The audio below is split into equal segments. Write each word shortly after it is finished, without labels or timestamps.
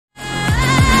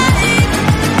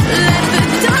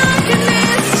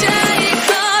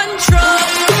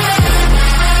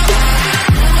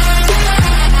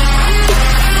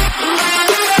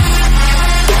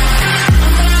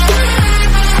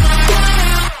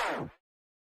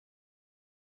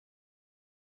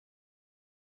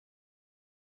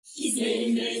His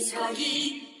name is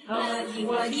Huggy, Huggy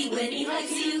Wuggy. When he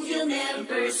hugs you, he'll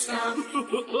never stop.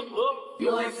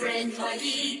 Your friend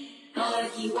Huggy,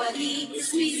 Huggy Wuggy, will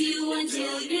squeeze you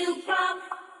until you pop.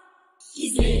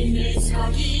 His name is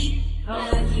Huggy,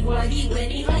 Huggy Wuggy. When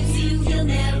he hugs you, he'll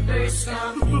never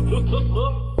stop.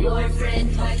 Your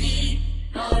friend Huggy,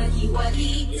 Huggy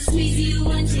Wuggy, will squeeze you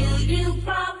until you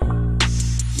pop.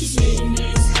 His name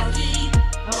is Huggy,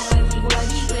 Huggy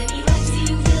Wuggy. When he hugs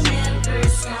you, he'll never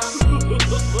stop.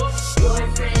 Your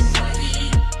friend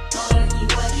Huggy, Huggy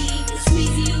Wuggy, will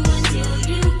squeeze you until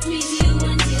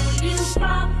you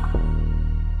pop.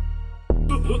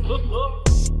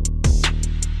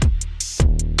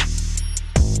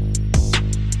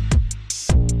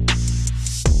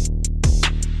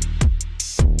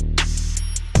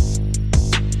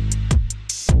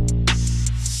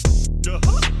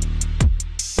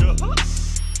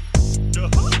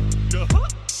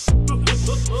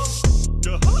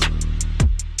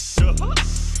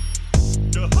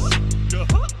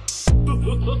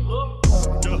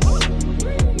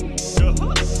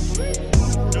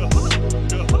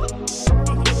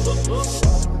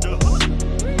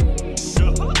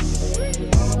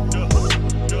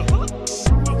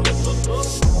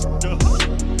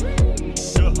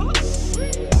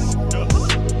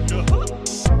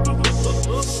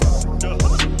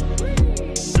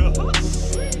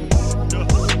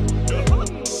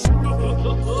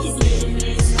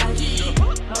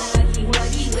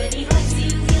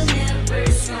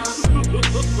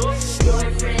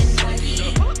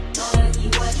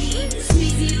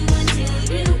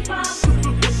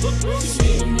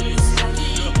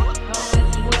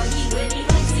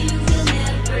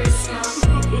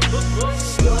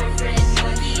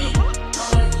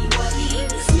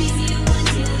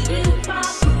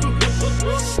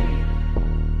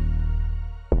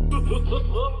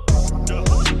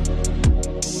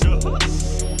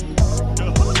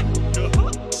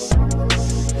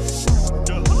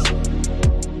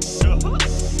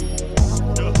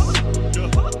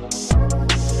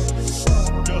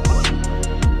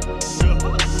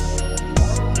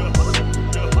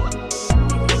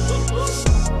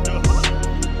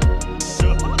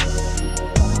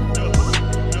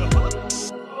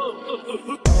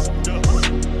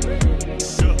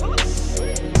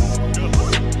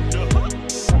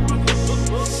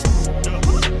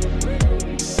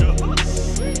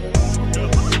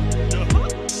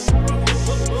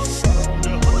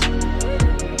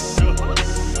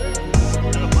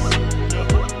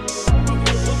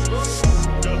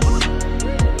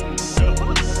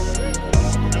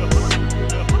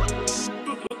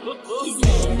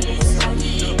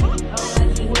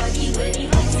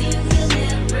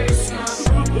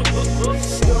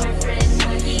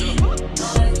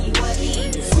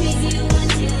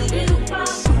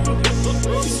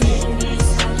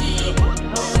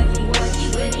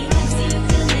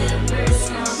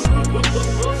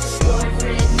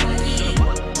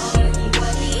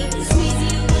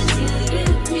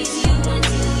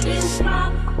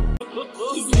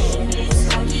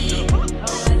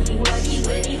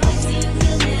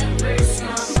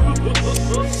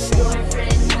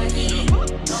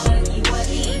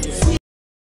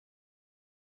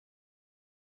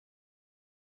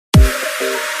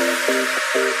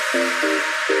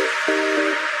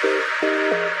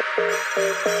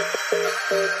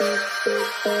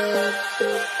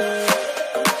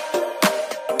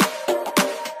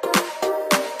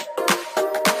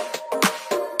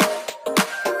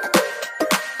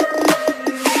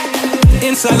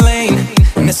 Inside lane,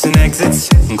 missing exits,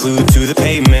 glued to the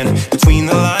pavement. Between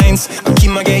the lines, I'll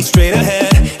keep my gaze straight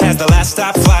ahead as the last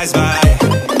stop flies by.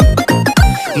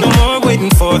 No more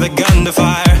waiting for the gun to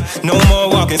fire, no more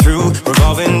walking through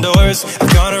revolving doors.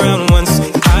 I've gone around once,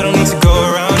 I don't need to go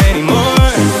around anymore.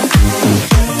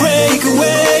 Break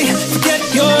away, forget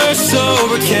your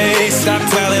sober case. Stop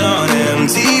dwelling on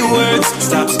empty words,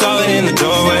 stop stalling in the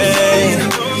doorway,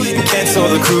 and cancel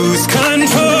the cruise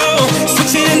control.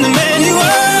 Switching in the manual,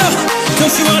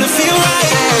 don't you wanna feel right?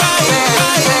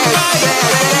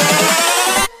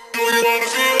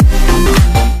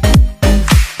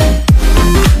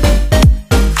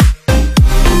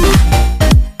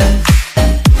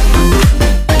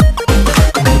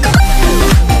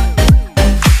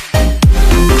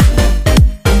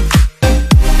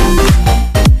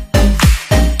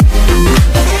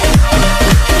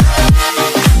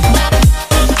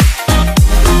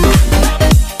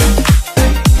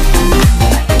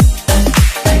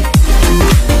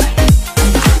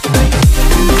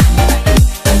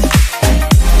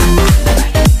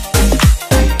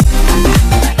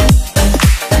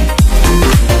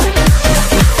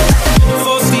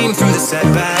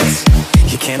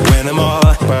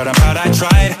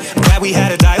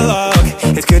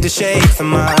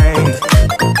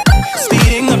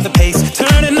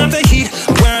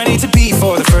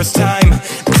 first time.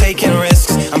 I'm taking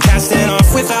risks, I'm casting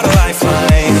off without a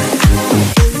lifeline.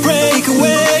 Break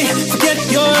away, forget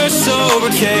your sober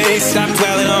case. Stop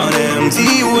dwelling on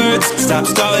empty words, stop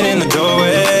stalling in the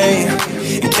doorway,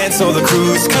 and cancel the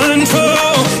cruise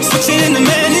control. Switching in the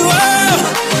manual.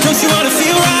 Don't you wanna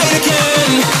feel right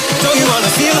again? Don't you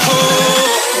wanna feel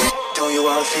whole? Don't you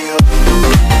wanna feel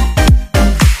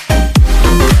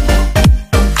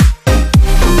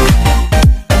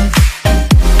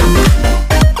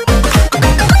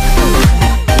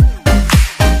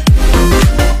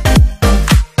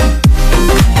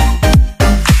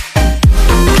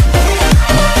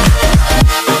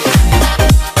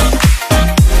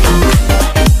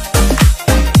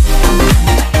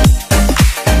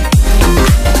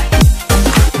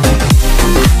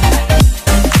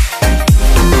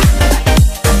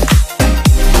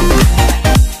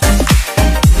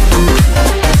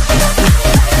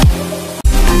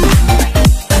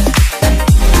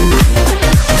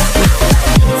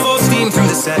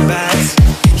setbacks?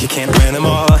 You can't win them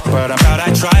all, but I'm proud I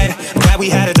tried. I'm glad we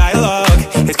had a dialogue.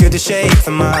 It's good to shape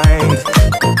the mind.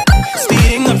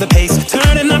 Speeding up the pace,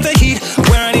 turning up the heat,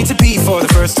 where I need to be for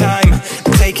the first time.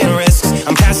 I'm taking risks,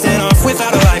 I'm casting off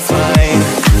without a lifeline.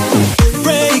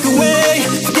 Break away,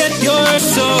 forget your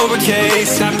sober case.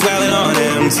 Stop dwelling on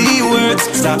empty words,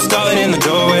 stop stalling in the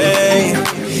doorway,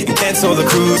 and cancel the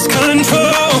cruise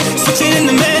control. Switching in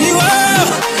the manual.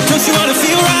 Don't you wanna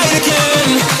feel right again?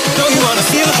 Don't you wanna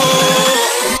feel whole?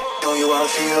 Don't you wanna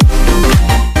feel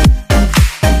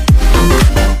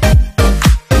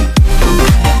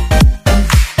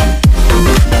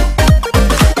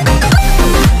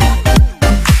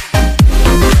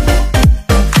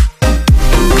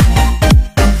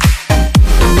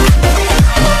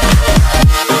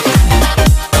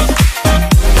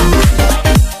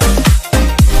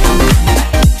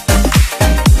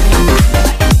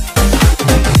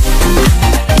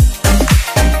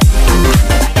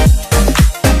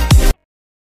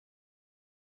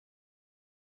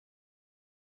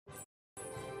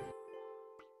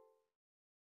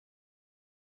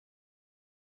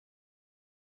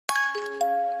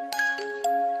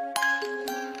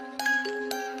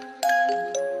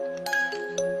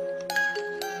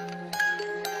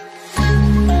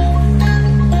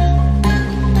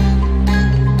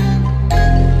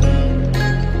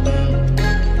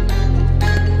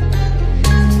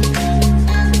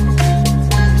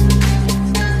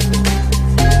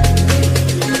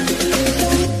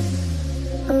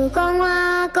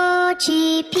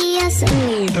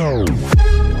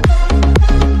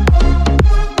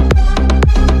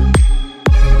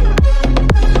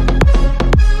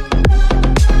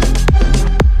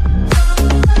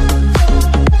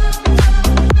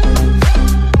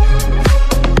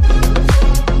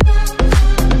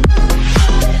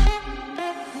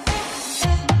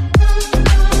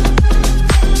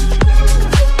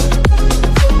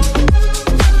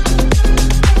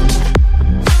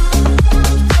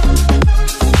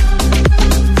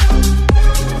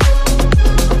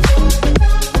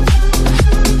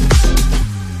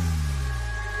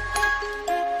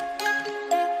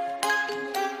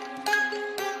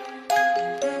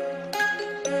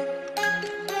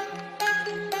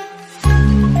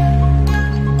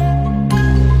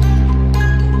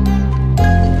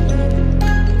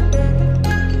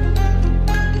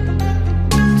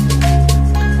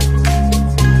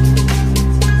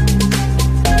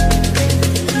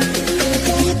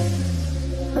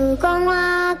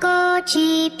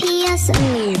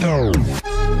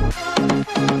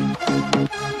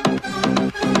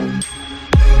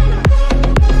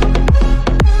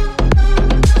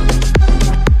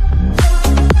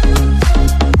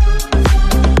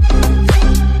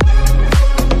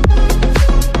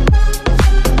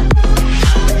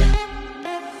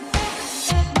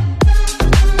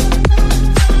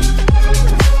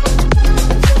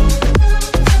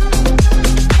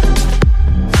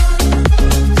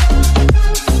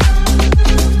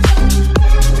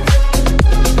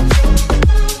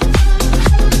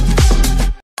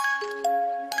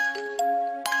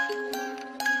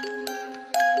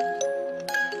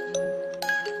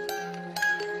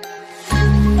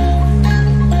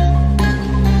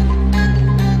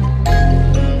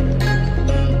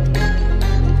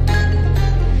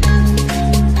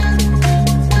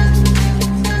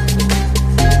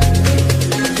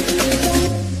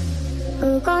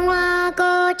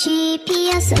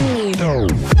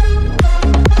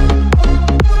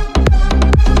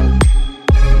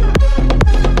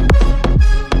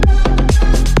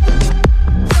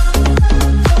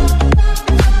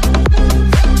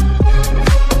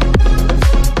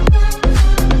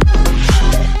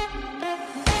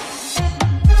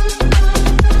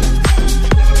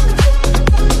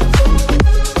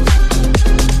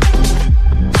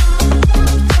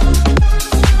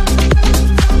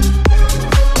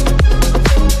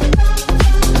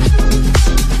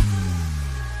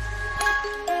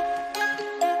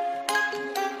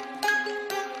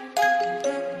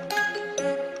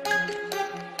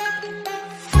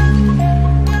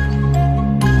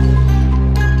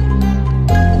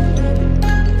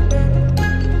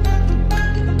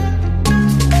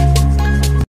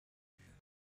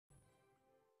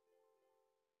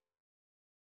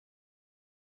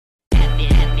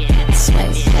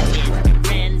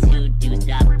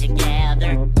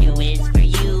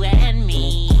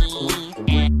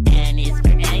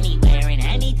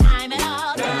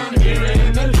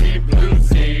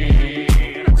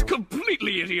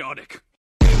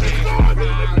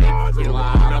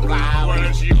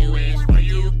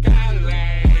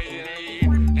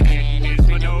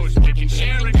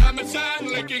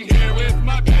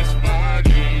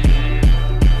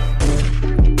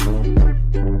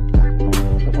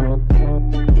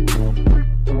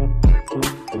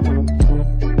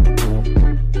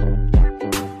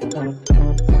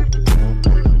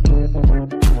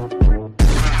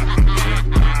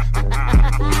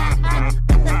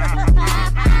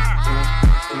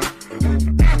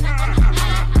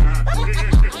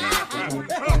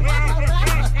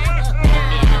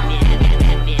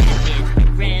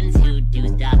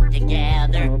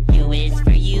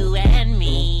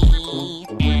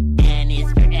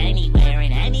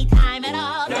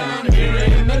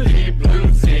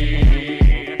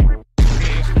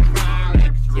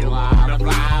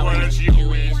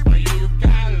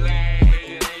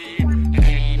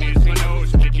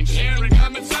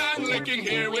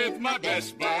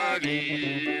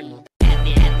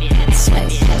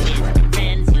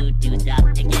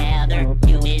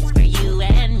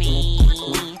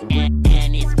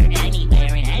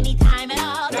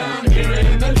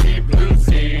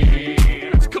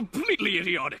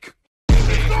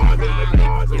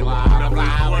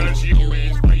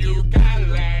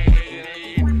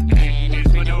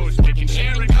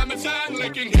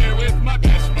licking here with my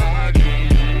best buddy.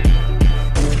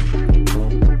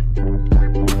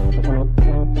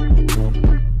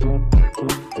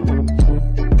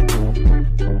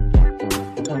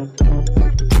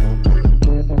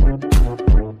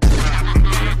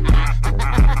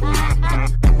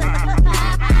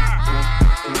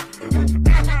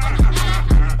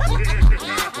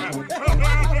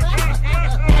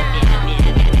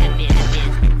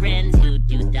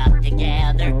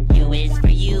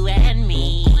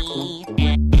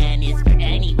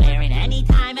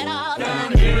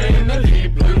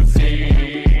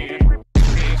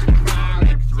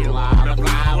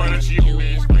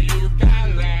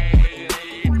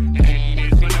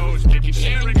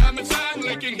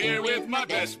 Here with my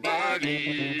best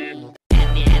buddy.